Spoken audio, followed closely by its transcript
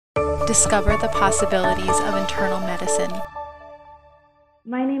discover the possibilities of internal medicine.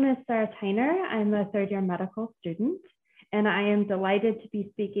 My name is Sarah Tyner. I'm a third-year medical student, and I am delighted to be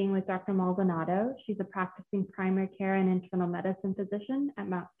speaking with Dr. Maldonado. She's a practicing primary care and internal medicine physician at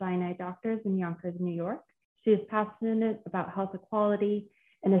Mount Sinai Doctors in Yonkers, New York. She is passionate about health equality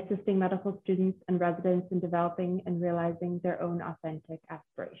and assisting medical students and residents in developing and realizing their own authentic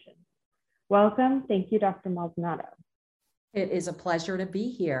aspirations. Welcome. Thank you, Dr. Maldonado. It is a pleasure to be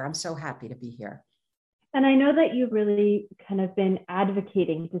here. I'm so happy to be here. And I know that you've really kind of been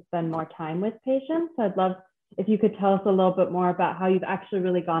advocating to spend more time with patients. So I'd love if you could tell us a little bit more about how you've actually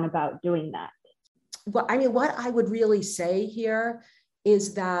really gone about doing that. Well, what I would really say here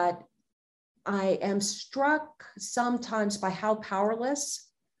is that I am struck sometimes by how powerless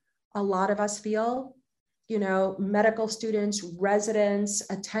a lot of us feel. You know, medical students, residents,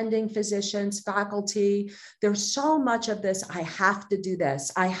 attending physicians, faculty. There's so much of this. I have to do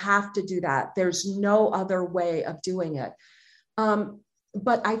this. I have to do that. There's no other way of doing it.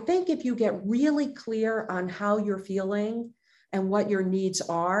 But I think if you get really clear on how you're feeling and what your needs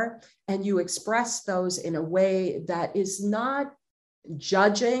are, and you express those in a way that is not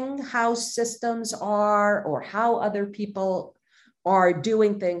judging how systems are or how other people are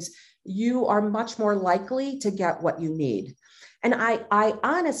doing things, you are much more likely to get what you need. And I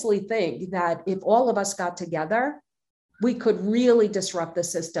honestly think that if all of us got together, we could really disrupt the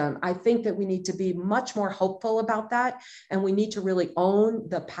system. I think that we need to be much more hopeful about that. And we need to really own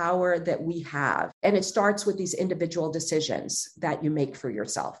the power that we have. And it starts with these individual decisions that you make for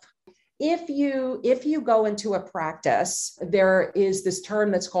yourself. If you go into a practice, there is this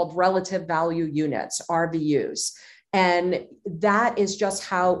term that's called relative value units, RVUs. And that is just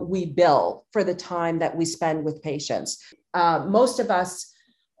how we bill for the time that we spend with patients. Most of us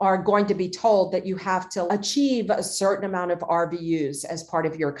are going to be told that you have to achieve a certain amount of RVUs as part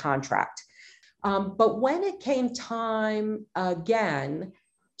of your contract. But when it came time again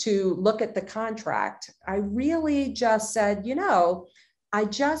to look at the contract, I really just said, I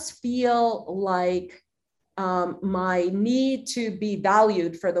just feel like my need to be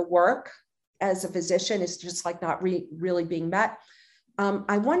valued for the work as a physician is just like not really being met.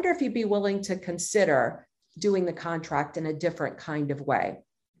 I wonder if you'd be willing to consider doing the contract in a different kind of way.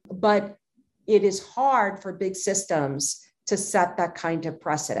 But it is hard for big systems to set that kind of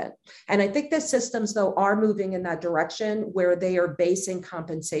precedent. And I think the systems, though, are moving in that direction where they are basing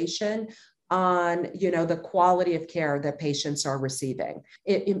compensation on, the quality of care that patients are receiving.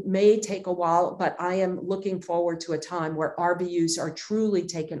 It may take a while, but I am looking forward to a time where RVUs are truly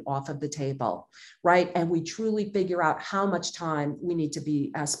taken off of the table, right? And we truly figure out how much time we need to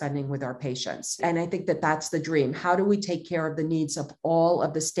be spending with our patients. And I think that that's the dream. How do we take care of the needs of all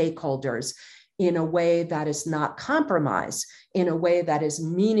of the stakeholders in a way that is not compromised, in a way that is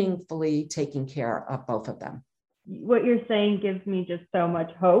meaningfully taking care of both of them? What you're saying gives me just so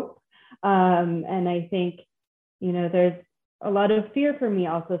much hope. And I think, there's a lot of fear for me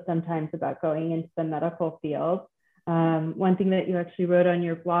also sometimes about going into the medical field. One thing that you actually wrote on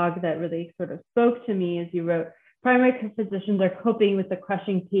your blog that really sort of spoke to me is you wrote, primary care physicians are coping with the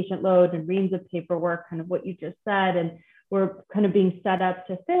crushing patient load and reams of paperwork, kind of what you just said, and we're kind of being set up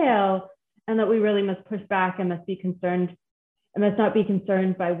to fail, and that we really must push back and must not be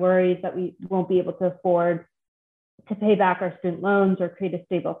concerned by worries that we won't be able to afford to pay back our student loans or create a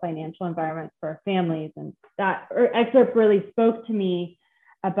stable financial environment for our families. And that excerpt really spoke to me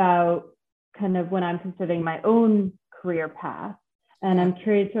about kind of when I'm considering my own career path. And I'm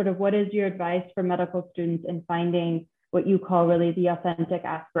curious sort of what is your advice for medical students in finding what you call really the authentic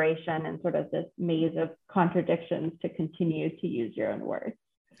aspiration and sort of this maze of contradictions, to continue to use your own words?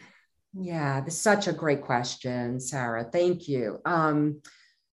 Yeah, that's such a great question, Sarah. Thank you.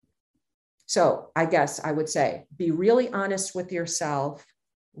 So I guess I would say, be really honest with yourself,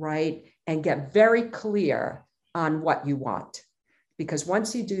 right? And get very clear on what you want. Because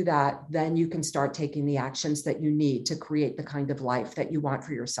once you do that, then you can start taking the actions that you need to create the kind of life that you want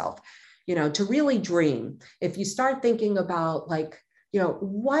for yourself. To really dream. If you start thinking about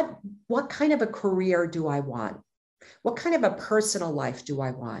what kind of a career do I want? What kind of a personal life do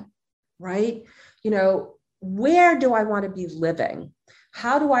I want? Right? Where do I want to be living?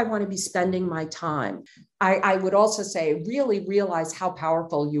 How do I want to be spending my time? I would also say, really realize how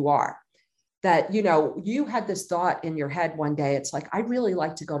powerful you are. That, you had this thought in your head one day, it's like, I'd really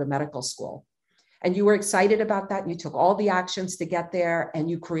like to go to medical school. And you were excited about that. And you took all the actions to get there and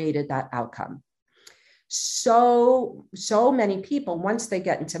you created that outcome. So many people, once they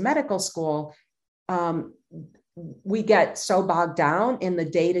get into medical school, we get so bogged down in the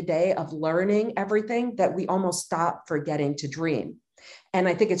day-to-day of learning everything that we almost stop forgetting to dream. And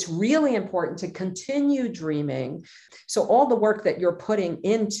I think it's really important to continue dreaming. So all the work that you're putting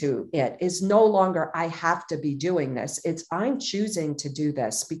into it is no longer, I have to be doing this. It's I'm choosing to do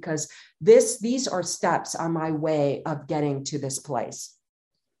this because these are steps on my way of getting to this place.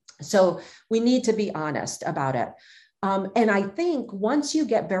 So we need to be honest about it. And I think once you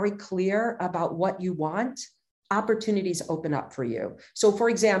get very clear about what you want, opportunities open up for you. So for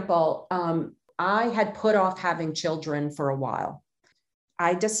example, I had put off having children for a while.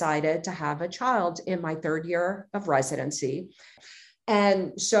 I decided to have a child in my third year of residency.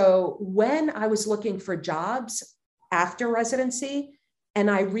 And so when I was looking for jobs after residency, and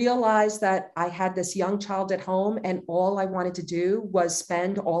I realized that I had this young child at home and all I wanted to do was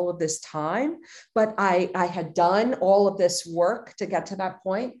spend all of this time, but I had done all of this work to get to that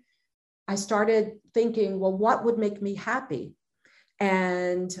point, I started thinking, well, what would make me happy?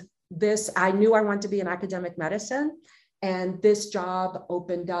 And I knew I wanted to be in academic medicine. And this job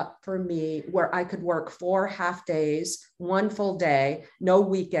opened up for me where I could work 4 half days, 1 full day, no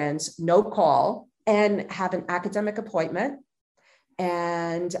weekends, no call, and have an academic appointment.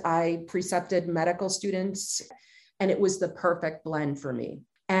 And I precepted medical students, and it was the perfect blend for me.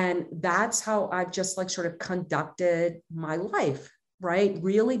 And that's how I've just sort of conducted my life, right?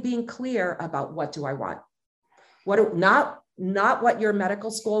 Really being clear about what do I want? Not what your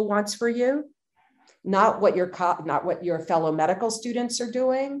medical school wants for you, not what your fellow medical students are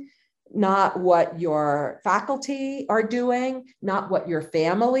doing, not what your faculty are doing, not what your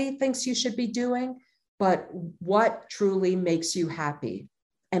family thinks you should be doing, but what truly makes you happy,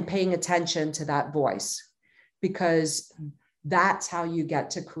 and paying attention to that voice, because that's how you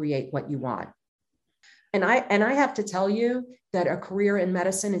get to create what you want. And I have to tell you that a career in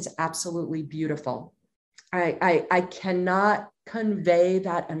medicine is absolutely beautiful. I cannot convey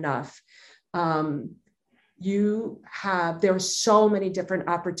that enough. There are so many different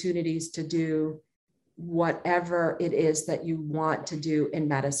opportunities to do whatever it is that you want to do in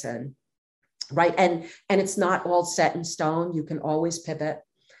medicine, right? And it's not all set in stone. You can always pivot.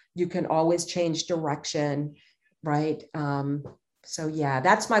 You can always change direction, right? So yeah,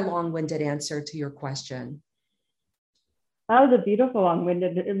 that's my long-winded answer to your question. That was a beautiful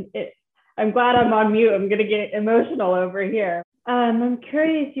long-winded. I'm glad I'm on mute. I'm going to get emotional over here. I'm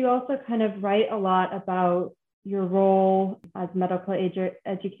curious, you also kind of write a lot about your role as medical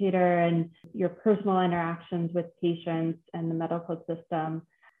educator and your personal interactions with patients and the medical system.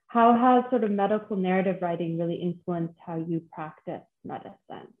 How has sort of medical narrative writing really influenced how you practice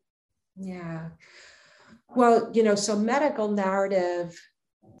medicine? Yeah. Well, so medical narrative,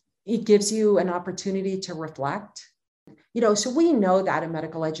 it gives you an opportunity to reflect. So we know that in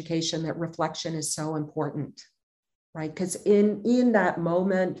medical education that reflection is so important, right? Because in that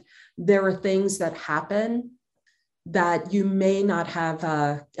moment, there are things that happen that you may not have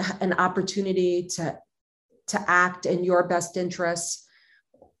an opportunity to act in your best interests,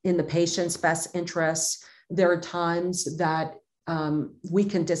 in the patient's best interests. There are times that we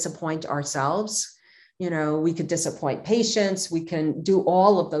can disappoint ourselves. We could disappoint patients. We can do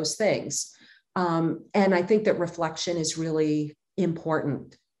all of those things. And I think that reflection is really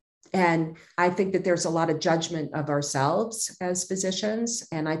important. And I think that there's a lot of judgment of ourselves as physicians.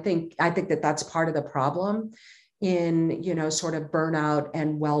 And I think that that's part of the problem in, sort of burnout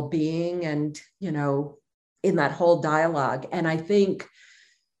and well-being and, in that whole dialogue. And I think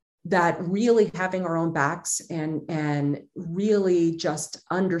that really having our own backs and really just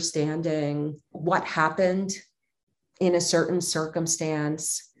understanding what happened in a certain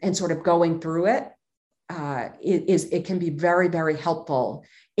circumstance and sort of going through it, it can be very, very helpful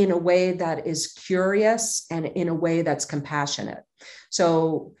in a way that is curious and in a way that's compassionate.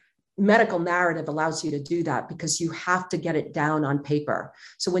 So medical narrative allows you to do that because you have to get it down on paper.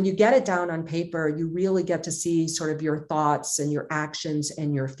 So when you get it down on paper, you really get to see sort of your thoughts and your actions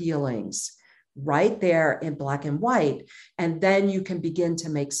and your feelings right there in black and white. And then you can begin to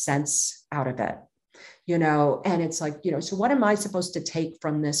make sense out of it. And it's like, so what am I supposed to take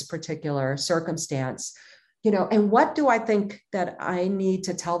from this particular circumstance? And what do I think that I need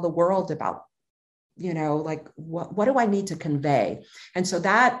to tell the world about? What do I need to convey? And so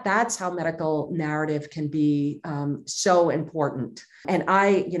that's how medical narrative can be so important. And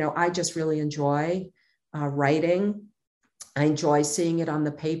I just really enjoy writing. I enjoy seeing it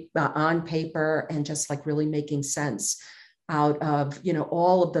on paper and just really making sense out of,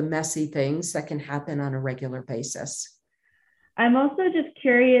 all of the messy things that can happen on a regular basis. I'm also just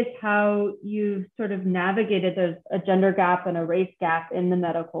curious how you sort of navigated a gender gap and a race gap in the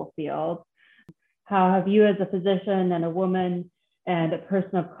medical field. How have you as a physician and a woman and a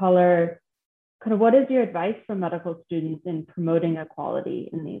person of color kind of what is your advice for medical students in promoting equality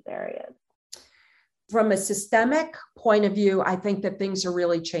in these areas? From a systemic point of view, I think that things are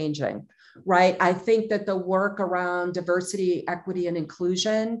really changing, right? I think that the work around diversity, equity, and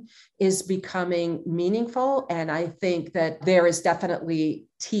inclusion is becoming meaningful. And I think that there is definitely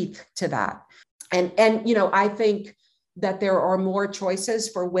teeth to that. And I think that there are more choices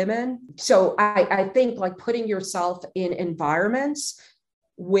for women. So I think like putting yourself in environments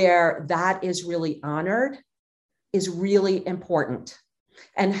where that is really honored is really important.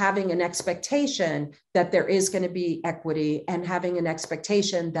 And having an expectation that there is going to be equity and having an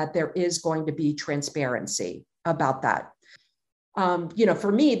expectation that there is going to be transparency about that.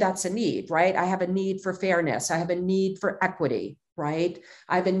 For me, that's a need, right? I have a need for fairness. I have a need for equity, right?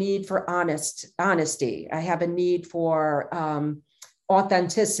 I have a need for honesty. I have a need for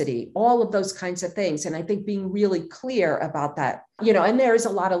authenticity, all of those kinds of things. And I think being really clear about that, and there is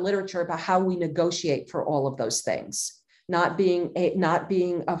a lot of literature about how we negotiate for all of those things. Not being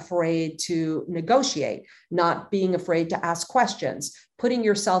afraid to negotiate, not being afraid to ask questions, putting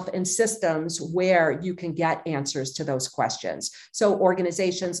yourself in systems where you can get answers to those questions. So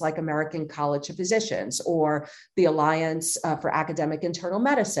organizations like American College of Physicians or the Alliance for Academic Internal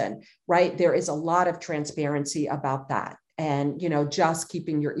Medicine, right? There is a lot of transparency about that. And, just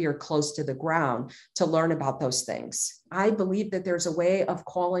keeping your ear close to the ground to learn about those things. I believe that there's a way of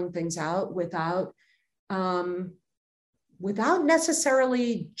calling things out without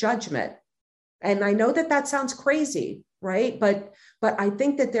necessarily judgment. And I know that sounds crazy, right? But I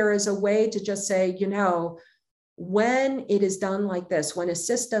think that there is a way to just say, when it is done like this, when a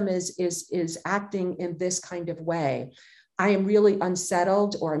system is acting in this kind of way, I am really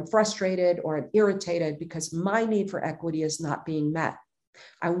unsettled or I'm frustrated or I'm irritated because my need for equity is not being met.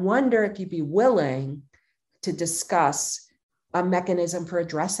 I wonder if you'd be willing to discuss a mechanism for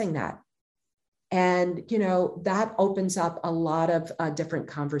addressing that. And, that opens up a lot of different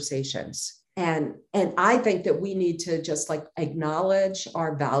conversations. And I think that we need to just acknowledge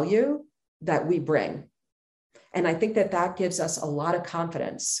our value that we bring. And I think that gives us a lot of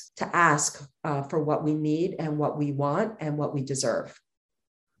confidence to ask for what we need and what we want and what we deserve.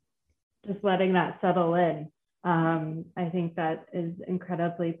 Just letting that settle in. I think that is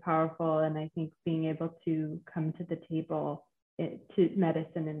incredibly powerful. And I think being able to come to the table to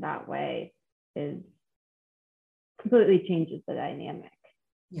medicine in that way completely changes the dynamic.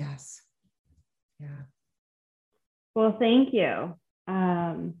 Yes. Yeah. Well, thank you.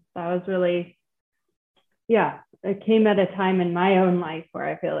 That was really, it came at a time in my own life where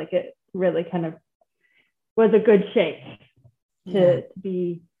I feel like it really kind of was a good shake to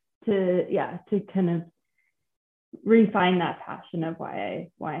kind of refine that passion of why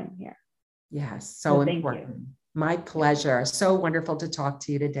I'm here. Yes. So important. My pleasure. So wonderful to talk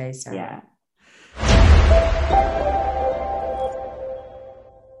to you today, Sarah. Yeah.